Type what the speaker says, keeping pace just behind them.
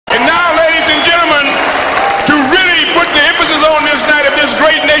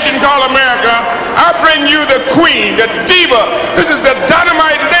I bring you the queen, the diva. This is the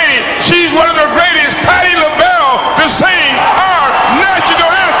dynamite lady. She's one of the greatest, Patti LaBelle, to sing our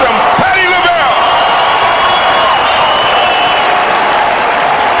national anthem. Patti LaBelle.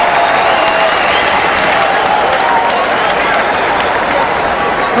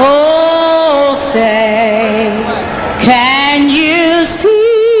 Oh, say, can you see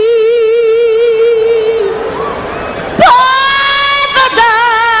by the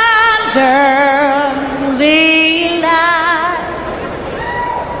dawn's early light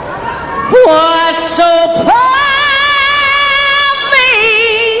what so proudly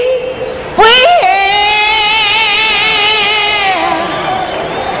we hailed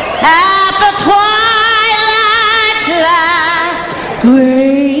at the twilight's last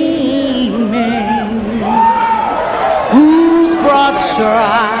gleaming, whose broad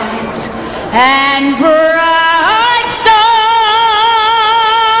stripes and bright stars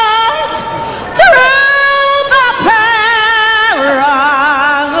through the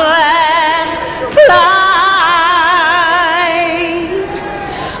perilous flight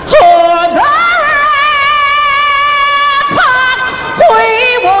o'er the ramparts we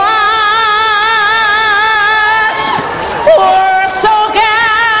watched were so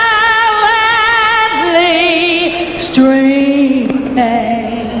gallantly streaming.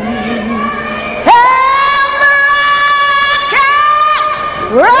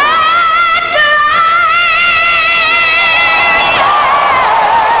 Red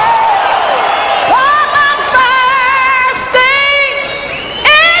glare bursting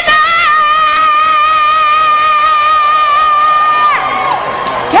in air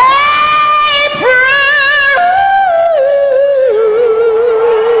gave through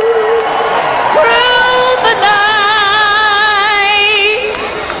the night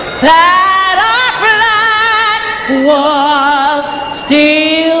that our flag was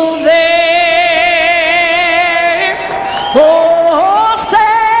still